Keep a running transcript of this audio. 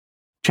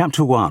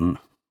Chapter 1.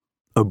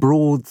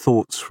 Abroad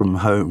Thoughts from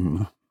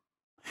Home.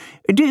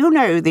 "Do you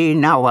know the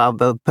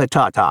Nawab of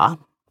Patata?"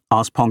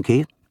 asked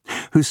Ponky,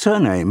 whose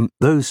surname,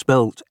 though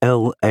spelt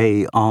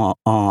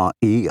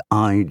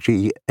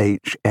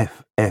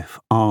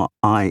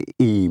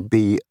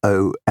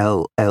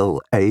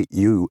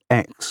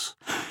Larrieightffollalaux,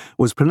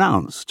 was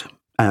pronounced,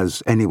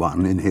 as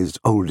anyone in his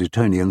old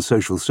Etonian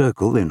social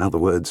circle, in other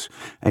words,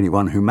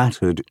 anyone who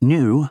mattered,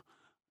 knew,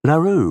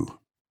 Larue.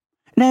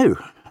 "No,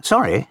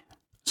 sorry,"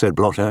 said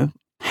Blotto.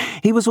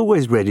 He was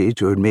always ready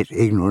to admit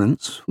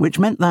ignorance, which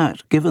meant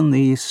that, given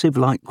the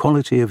sieve-like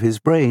quality of his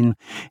brain,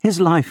 his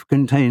life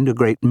contained a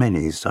great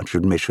many such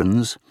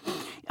admissions.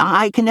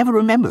 "I can never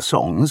remember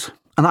songs,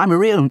 and I'm a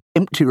real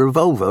empty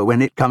revolver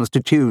when it comes to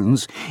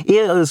tunes.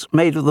 Ears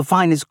made of the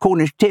finest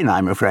Cornish tin,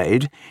 I'm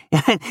afraid."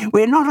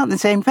 "We're not on the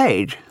same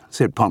page,"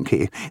 said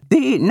Ponky.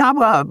 "The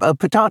Nawab of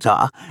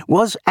Patata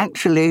was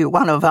actually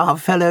one of our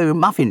fellow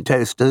muffin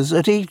toasters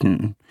at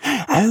Eton."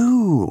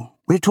 "Oh,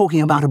 we're talking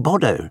about a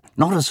Blotto,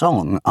 not a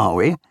song, are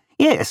we?"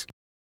 "Yes.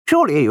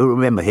 Surely you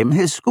remember him.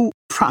 His school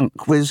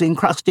trunk was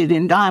encrusted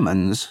in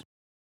diamonds."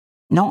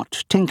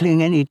 "Not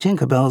tinkling any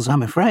Tinkerbells,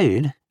 I'm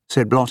afraid,"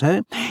 said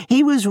Blotto.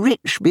 "He was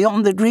rich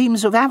beyond the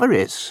dreams of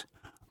avarice."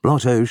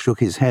 Blotto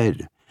shook his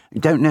head.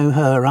 "Don't know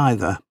her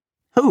either."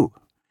 "Who?"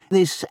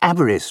 "This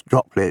avarice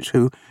droplet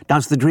who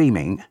does the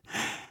dreaming.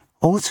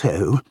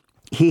 Also,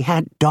 he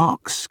had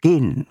dark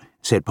skin,"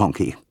 said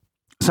Ponky.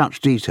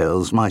 Such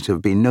details might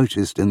have been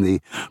noticed in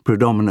the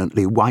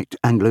predominantly white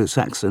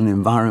Anglo-Saxon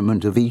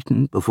environment of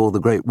Eton before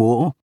the Great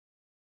War.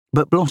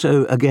 But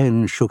Blotto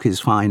again shook his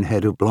fine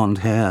head of blonde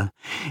hair.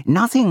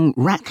 "Nothing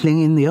rattling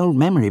in the old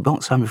memory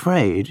box, I'm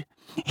afraid."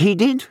 "He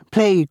did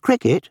play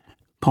cricket,"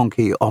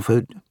 Ponky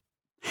offered.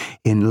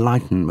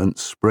 Enlightenment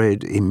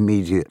spread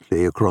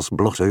immediately across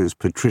Blotto's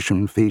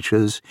patrician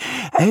features.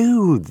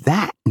 "Oh,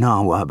 that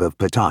Nawab of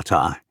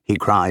Patata," he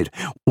cried,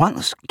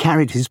 "once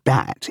carried his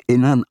bat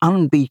in an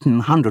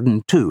unbeaten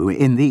 102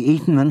 in the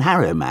Eton and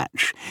Harrow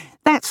match."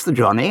 "That's the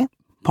Johnny,"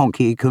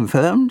 Ponky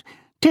confirmed.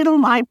 "Tiddle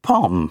my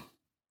pom."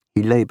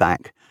 He lay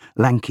back,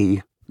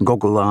 lanky,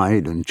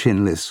 goggle-eyed and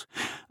chinless,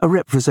 a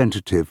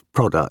representative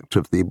product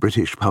of the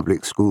British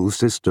public school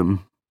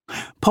system.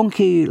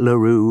 Ponky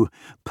Larue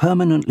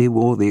permanently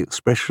wore the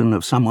expression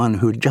of someone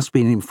who had just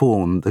been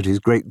informed that his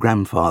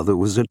great-grandfather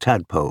was a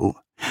tadpole.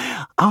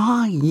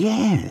 "Ah,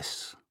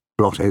 yes,"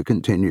 Blotto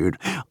continued.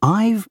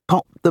 "I've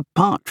popped the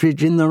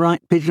partridge in the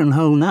right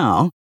pigeonhole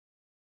now.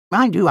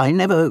 Mind you, I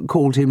never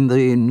called him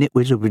the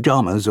nitwit of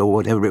pyjamas or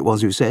whatever it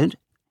was you said."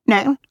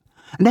 "No,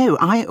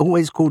 I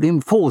always called him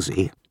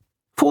Fawsey."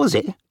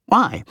 "Fawsey?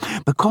 Why?"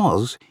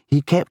 "Because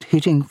he kept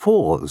hitting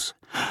fours."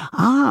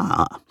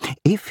 "Ah,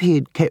 if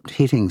he'd kept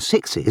hitting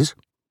sixes,"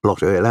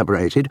 Blotto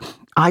elaborated,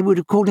 "I would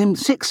have called him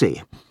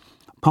Sixy."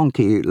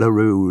 Ponky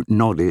Larue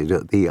nodded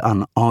at the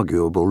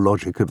unarguable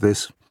logic of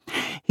this.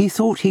 He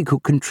thought he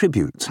could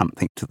contribute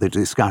something to the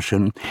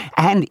discussion.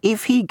 "And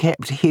if he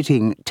kept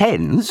hitting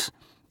tens,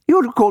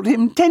 you'd have called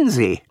him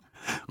Tensy."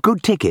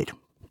 "Good ticket,"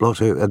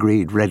 Blotto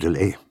agreed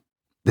readily.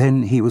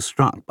 Then he was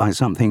struck by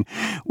something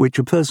which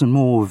a person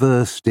more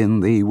versed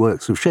in the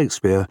works of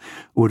Shakespeare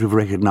would have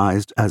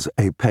recognised as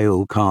a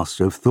pale cast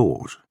of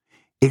thought.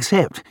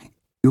 "Except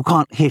you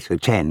can't hit a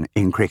 10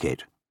 in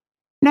cricket."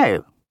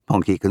 "No,"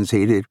 Ponky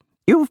conceded.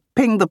 "You've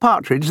pinged the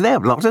partridge there,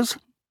 Blotters."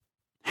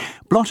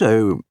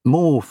 Blotto,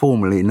 more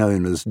formally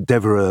known as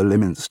Devereux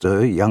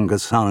Lyminster, younger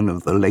son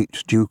of the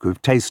late Duke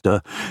of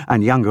Tawcester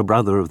and younger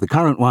brother of the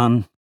current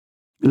one,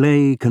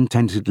 lay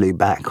contentedly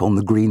back on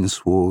the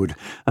greensward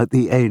at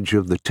the edge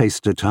of the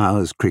Tawcester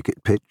Towers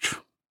cricket pitch.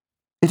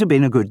 It had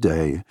been a good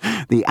day,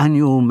 the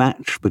annual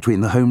match between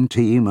the home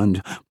team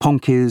and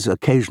Ponky's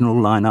occasional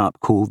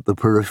line-up called the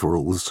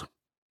Peripherals.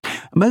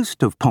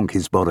 Most of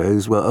Ponky's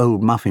Blottos were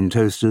old muffin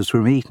toasters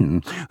from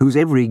Eton, whose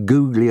every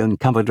googly and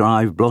cover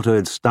drive Blotto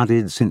had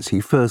studied since he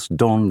first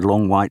donned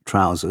long white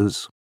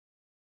trousers.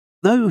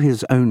 Though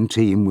his own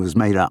team was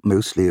made up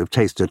mostly of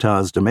Tawcester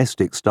Towers'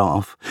 domestic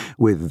staff,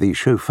 with the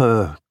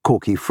chauffeur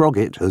Corky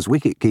Froggatt as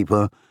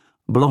wicket-keeper,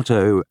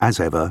 Blotto, as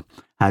ever,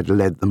 had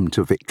led them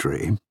to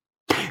victory.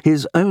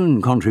 His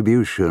own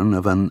contribution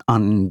of an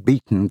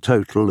unbeaten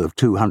total of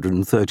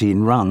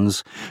 213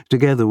 runs,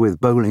 together with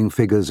bowling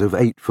figures of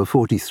 8 for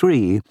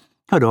 43,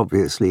 had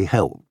obviously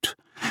helped.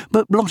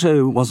 But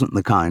Blotto wasn't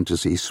the kind to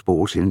see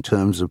sport in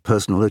terms of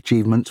personal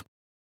achievement.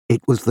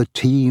 It was the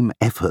team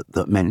effort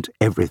that meant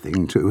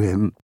everything to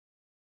him.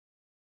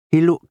 He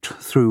looked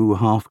through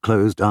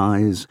half-closed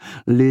eyes,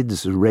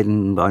 lids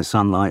reddened by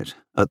sunlight,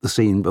 at the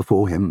scene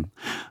before him,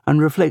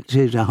 and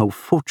reflected how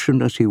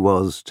fortunate he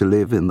was to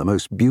live in the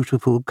most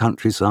beautiful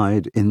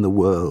countryside in the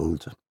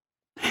world.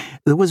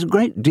 There was a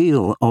great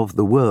deal of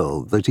the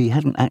world that he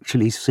hadn't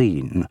actually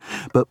seen,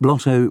 but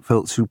Blotto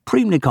felt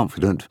supremely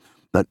confident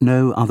that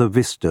no other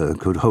vista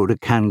could hold a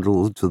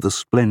candle to the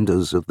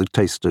splendours of the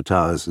Tawcester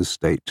Towers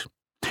estate.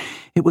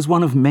 It was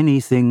one of many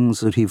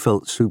things that he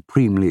felt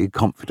supremely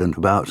confident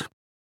about.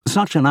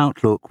 Such an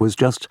outlook was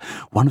just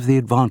one of the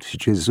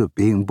advantages of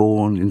being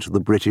born into the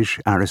British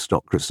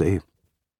aristocracy.